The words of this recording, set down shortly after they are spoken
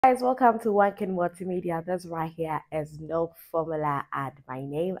Guys, welcome to Working Multimedia. This right here is No Formula, and my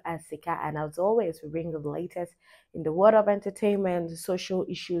name is SIKA, and as always we bring you the latest in the world of entertainment, social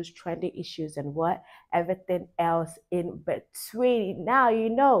issues, trendy issues, and what everything else in between. Now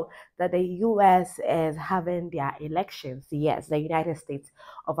you know that the US is having their elections. Yes, the United States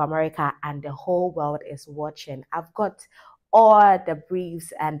of America, and the whole world is watching. I've got all the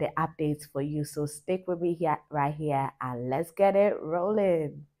briefs and the updates for you, so stick with me here right here and let's get it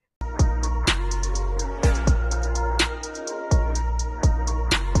rolling.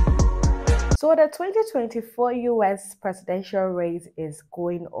 So the 2024 US presidential race is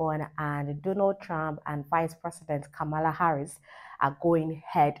going on, and Donald Trump and Vice President Kamala Harris are going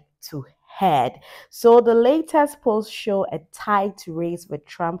head to head. So the latest polls show a tight race with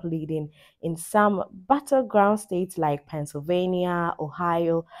Trump leading in some battleground states like Pennsylvania,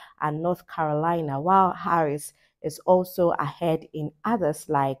 Ohio, and North Carolina, while Harris is also ahead in others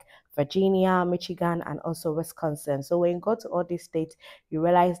like Virginia, Michigan, and also Wisconsin. So when you go to all these states, you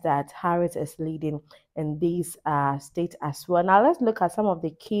realize that Harris is leading in these states as well. Now let's look at some of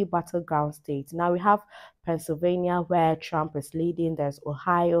the key battleground states. Now we have Pennsylvania, where Trump is leading. There's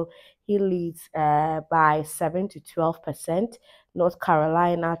Ohio. He leads by 7 to 12%. North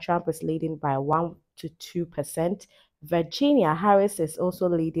Carolina, Trump is leading by 1 to 2%. Virginia, Harris is also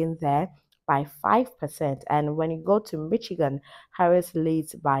leading there by 5%. And when you go to Michigan, Harris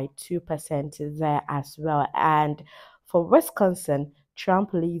leads by 2% there as well. And for Wisconsin,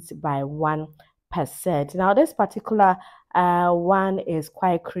 Trump leads by 1%. Now, this particular one is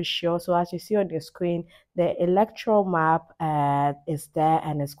quite crucial. So, as you see on the screen, the electoral map is there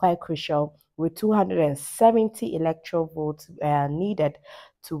and it's quite crucial with 270 electoral votes needed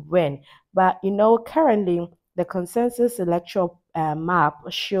to win. But you know, currently, the consensus electoral map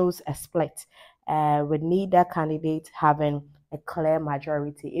shows a split with neither candidate having a clear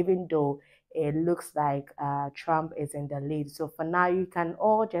majority, even though it looks like Trump is in the lead. So for now, you can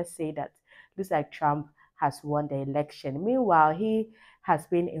all just say that it looks like Trump has won the election. Meanwhile, he has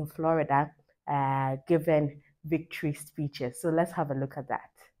been in Florida giving victory speeches. So let's have a look at that.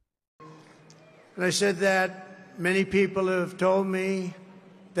 And I said that many people have told me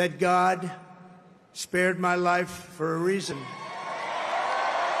that God spared my life for a reason.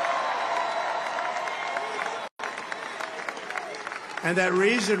 And that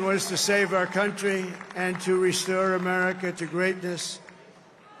reason was to save our country and to restore America to greatness.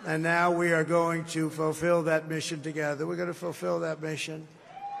 And now we are going to fulfill that mission together. We're going to fulfill that mission.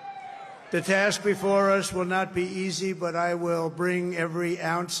 The task before us will not be easy, but I will bring every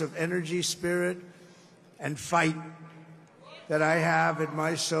ounce of energy, spirit, and fight that I have in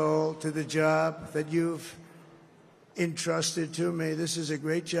my soul to the job that you've entrusted to me. This is a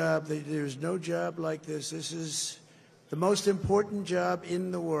great job. There's no job like this. This is the most important job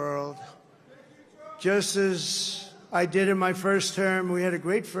in the world. Just as I did in my first term, we had a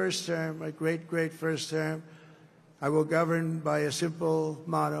great first term, a great first term. I will govern by a simple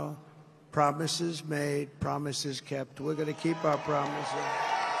motto: promises made, promises kept. We're going to keep our promises.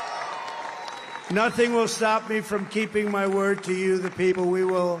 Nothing will stop me from keeping my word to you, the people. We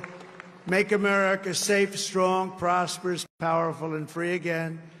will make America safe, strong, prosperous, powerful, and free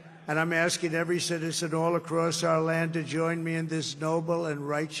again. And I'm asking every citizen all across our land to join me in this noble and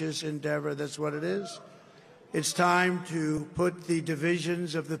righteous endeavor. That's what it is. It's time to put the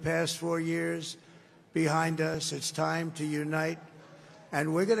divisions of the past 4 years behind us. It's time to unite.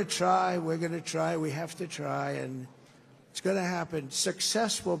 And we're going to try. We're going to try. We have to try. And it's going to happen.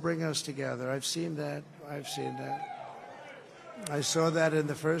 Success will bring us together. I've seen that. I've seen that. I saw that in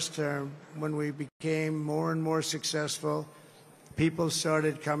the first term when we became more and more successful. People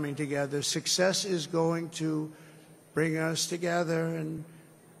started coming together. Success is going to bring us together, and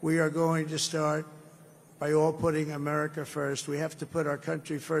we are going to start by all putting America first. We have to put our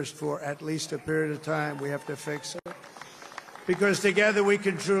country first for at least a period of time. We have to fix it. Because together we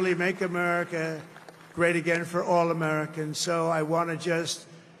can truly make America great again for all Americans. So I want to just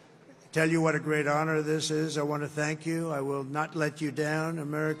tell you what a great honor this is. I want to thank you. I will not let you down.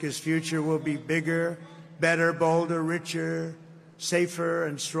 America's future will be bigger, better, bolder, richer, safer,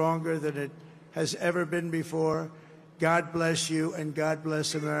 and stronger than it has ever been before. God bless you, and God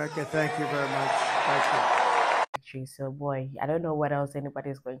bless America. Thank you very much. Thank you. So boy, I don't know what else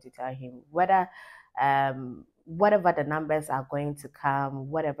anybody is going to tell him. Whatever the numbers are going to come,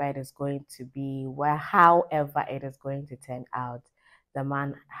 whatever it is going to be, however it is going to turn out, the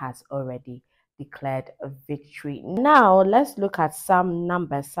man has already declared a victory. Now, let's look at some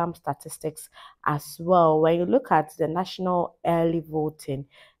numbers, some statistics as well. When you look at the national early voting,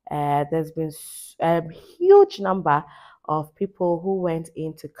 there's been a huge number of people who went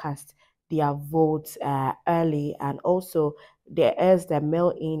in to cast their votes early, and also there is the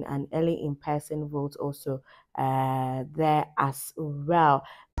mail-in and early in-person votes also there as well.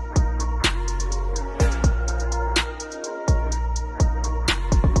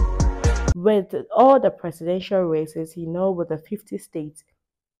 With all the presidential races, with the 50 states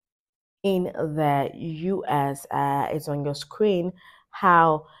in the US, it's on your screen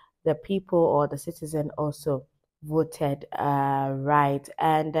how the people or the citizen also voted right.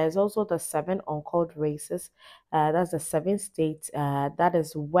 And there's also the 7 uncalled races. That's the 7 states that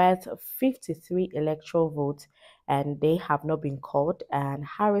is worth 53 electoral votes, and they have not been called. And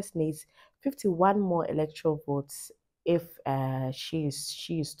Harris needs 51 more electoral votes if she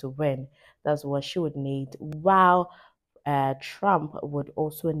is to win. That's what she would need. While Trump would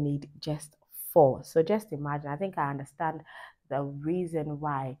also need just 4. So just imagine, I think I understand the reason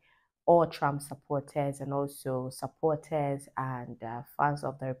why all Trump supporters and also supporters and fans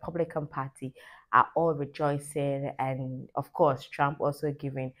of the Republican Party are all rejoicing. And of course, Trump also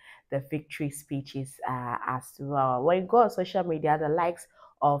giving the victory speeches as well. When you go on social media, the likes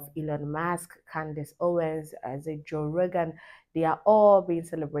of Elon Musk, Candace Owens, as a Joe Rogan, they are all being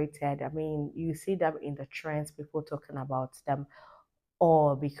celebrated. I mean, you see them in the trends, people talking about them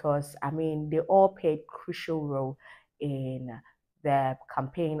all, because I mean they all played crucial role in the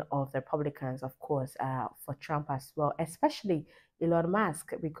campaign of the Republicans, of course, for Trump as well, especially Elon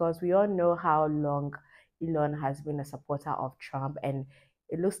Musk, because we all know how long Elon has been a supporter of Trump, and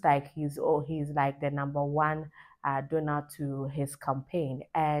it looks like he's like the number one donor to his campaign.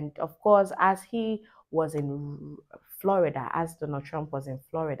 And of course, as he was in Florida, as Donald Trump was in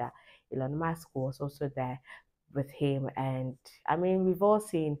Florida, Elon Musk was also there with him. And I mean, we've all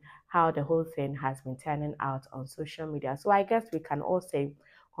seen how the whole thing has been turning out on social media. So I guess we can all say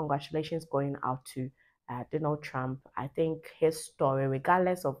congratulations going out to Donald Trump. I think his story,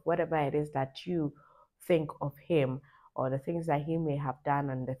 regardless of whatever it is that you think of him or the things that he may have done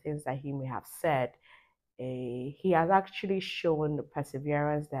and the things that he may have said, he has actually shown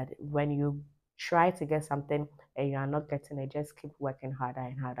perseverance, that when you try to get something and you are not getting it, just keep working harder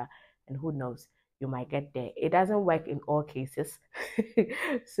and harder, and who knows, you might get there. It doesn't work in all cases.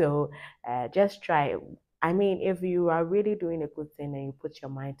 So just try. I mean, if you are really doing a good thing and you put your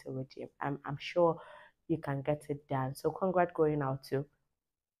mind to it, I'm sure you can get it done. So congrats going out to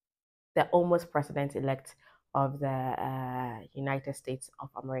the almost president-elect of the United States of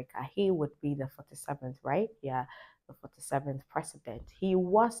America. He would be the 47th, right? Yeah, the 47th president. He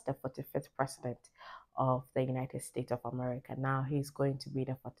was the 45th president of the United States of America. Now he's going to be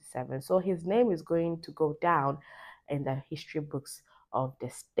the 47th. So his name is going to go down in the history books of the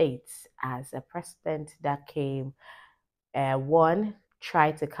states as a president that came, one,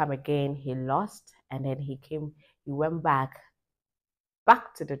 tried to come again, he lost, and then he went back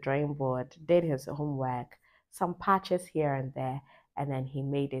to the drawing board, did his homework, some patches here and there, and then he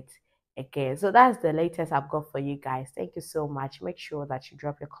made it again. So that's the latest I've got for you guys. Thank you so much. Make sure that you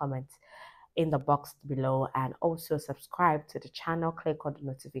drop your comments in the box below, and also subscribe to the channel. Click on the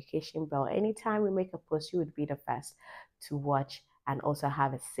notification bell. Anytime we make a post, you would be the first to watch and also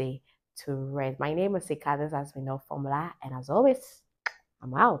have a say to read. My name is SIKA. This has been No Formula, and as always,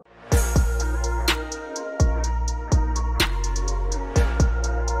 I'm out.